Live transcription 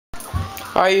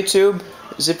Hi YouTube,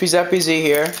 Zippy Zappy Z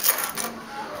here,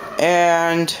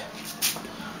 and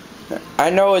I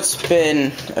know it's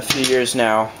been a few years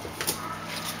now,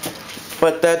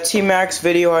 but that Tmaxx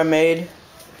video I made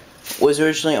was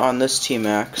originally on this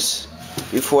Tmaxx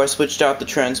before I switched out the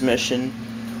transmission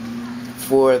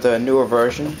for the newer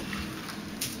version.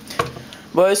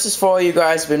 But this is for all you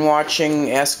guys been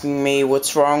watching, asking me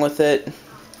what's wrong with it.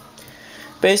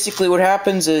 Basically what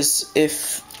happens is,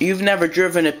 if you've never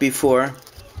driven it before,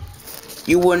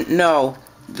 you wouldn't know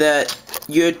that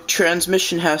your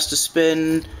transmission has to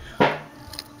spin,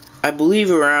 I believe,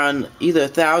 around either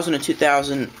 1,000 or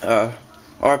 2,000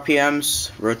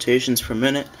 RPMs, rotations per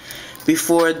minute,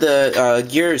 before the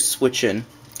gears switch in.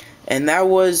 And that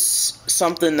was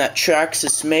something that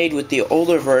Traxxas made with the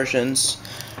older versions.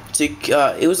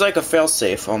 It was like a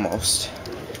failsafe almost.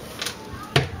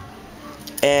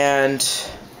 And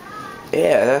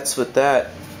yeah, that's what that.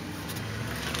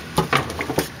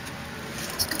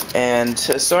 And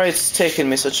sorry it's taken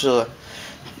me such a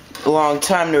long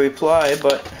time to reply,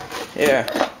 but yeah.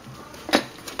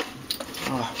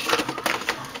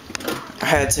 I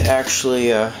had to actually,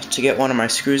 to get one of my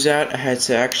screws out, I had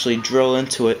to actually drill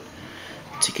into it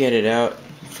to get it out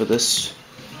for this.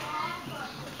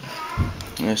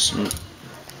 There's some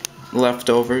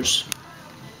leftovers.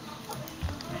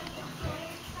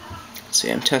 See,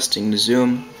 I'm testing the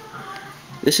zoom.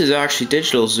 This is actually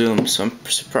digital zoom, so I'm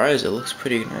surprised it looks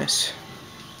pretty nice.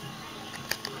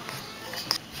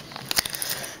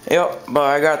 Yep, but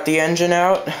I got the engine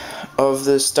out of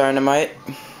this dynamite,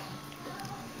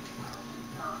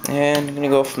 and I'm gonna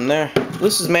go from there.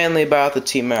 This is mainly about the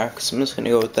Tmaxx. I'm just gonna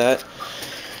go with that.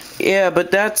 Yeah,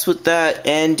 but that's with that.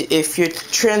 And if your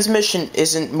transmission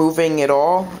isn't moving at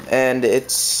all, and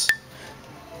it's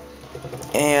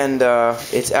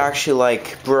actually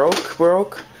like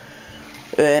broke,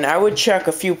 and I would check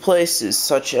a few places,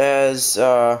 such as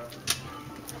the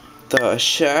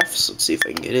shafts. Let's see if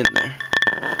I can get in there.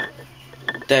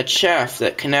 That shaft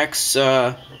that connects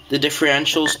the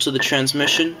differentials to the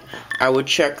transmission, I would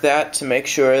check that to make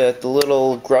sure that the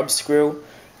little grub screw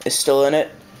is still in it.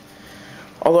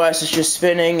 Otherwise, it's just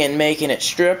spinning and making it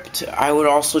stripped. I would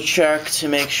also check to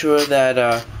make sure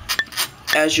that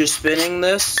as you're spinning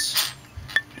this,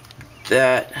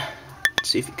 let's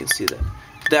see if you can see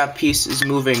that piece is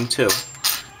moving too.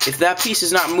 If that piece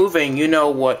is not moving, you know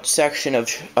what section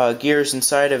of gears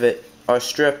inside of it are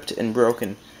stripped and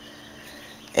broken.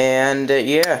 And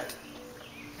yeah,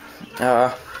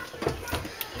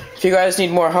 if you guys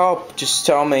need more help, just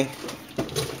tell me.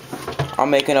 I'll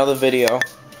make another video.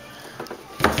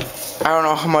 I don't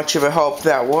know how much of a help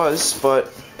that was, but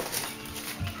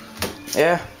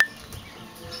yeah.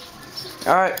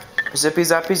 Alright, Zippy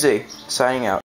Zappy Z, signing out.